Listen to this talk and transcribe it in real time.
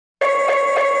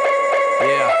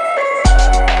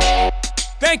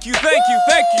Thank you, thank you,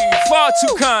 thank you. You're far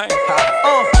too kind.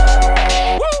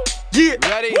 Yeah.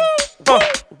 Ready?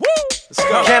 Let's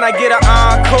go. Can I get an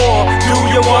encore? Do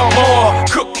you want more?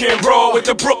 Cook and roll with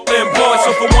the Brooklyn boys.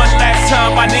 So for one last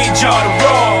time, I need y'all to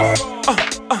roll.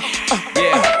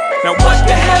 Yeah. Now what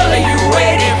the hell are you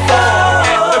waiting for?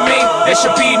 After me, there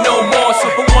should be no more.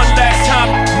 So for one last time,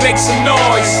 make some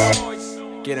noise.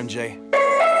 Get him, Jay.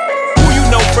 Who you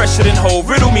know fresher than Ho?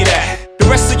 Riddle me that. The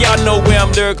rest of y'all know where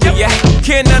I'm lyrically at.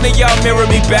 Can't none of y'all mirror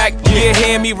me back. Yeah,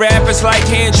 hear me rap, it's like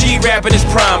hand G rapping his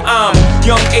prime. I'm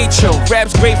young H.O.,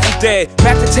 rap's Grateful Dead.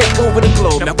 Back to take over the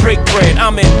globe, now break bread.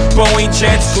 I'm in Boeing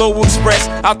Jets, Global Express.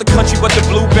 Out the country, but the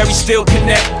blueberries still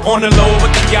connect. On the low,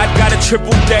 but the yacht got a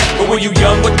triple deck. But when you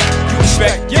young, what you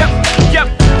expect? Yep.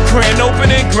 Grand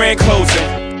opening, grand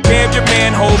closing. Damn your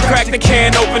manhole, crack the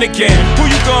can open again. Who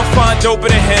you gonna find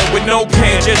open a him with no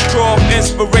pen? Just draw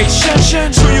inspiration.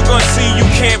 Who you gonna see you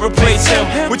can't replace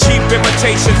him with cheap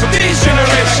imitations of these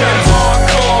generations?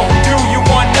 Hardcore, do you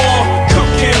want more?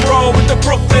 Cook and roll with the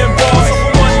Brooklyn boys. So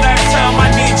for one last time, I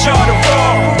need y'all to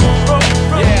roll.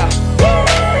 Yeah.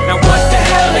 Now what the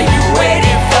hell are you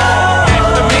waiting for?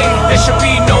 After me, there should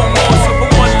be no more. So for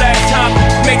one last time,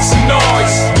 make some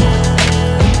noise.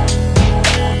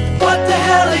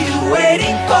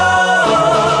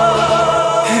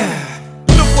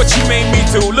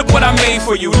 Look what I made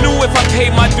for you. Knew if I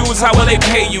paid my dues, how will they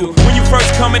pay you? When you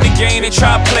first come in the game, they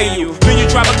try to play you. Then you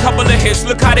drop a couple of hits,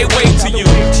 look how they wave to you.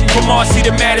 From Marcy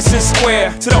to Madison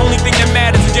Square, to the only thing that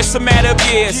matters is just a matter of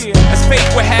years. As fate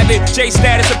would have it, J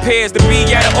status appears to be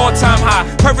at an all-time high.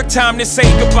 Perfect time to say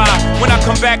goodbye. When I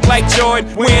come back like Jordan,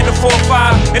 we're in the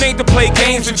 4-5. It ain't to play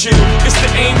games with you, it's to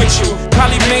aim at you.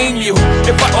 Probably maim you.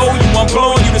 If I owe you, I'm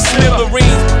blowing you to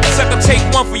smithereens. Except I'll take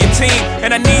one for your team,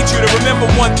 and I need you to remember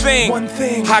one thing.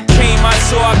 I came, I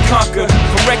saw, I conquered.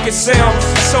 From record sales,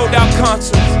 sold out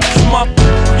concerts.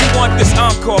 You want this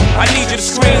encore? I need you to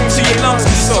scream till your lungs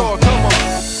can soar. Come on.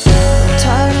 I'm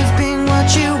tired of being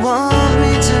what you want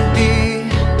me to be.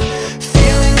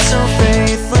 Feeling so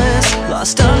faithless,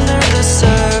 lost on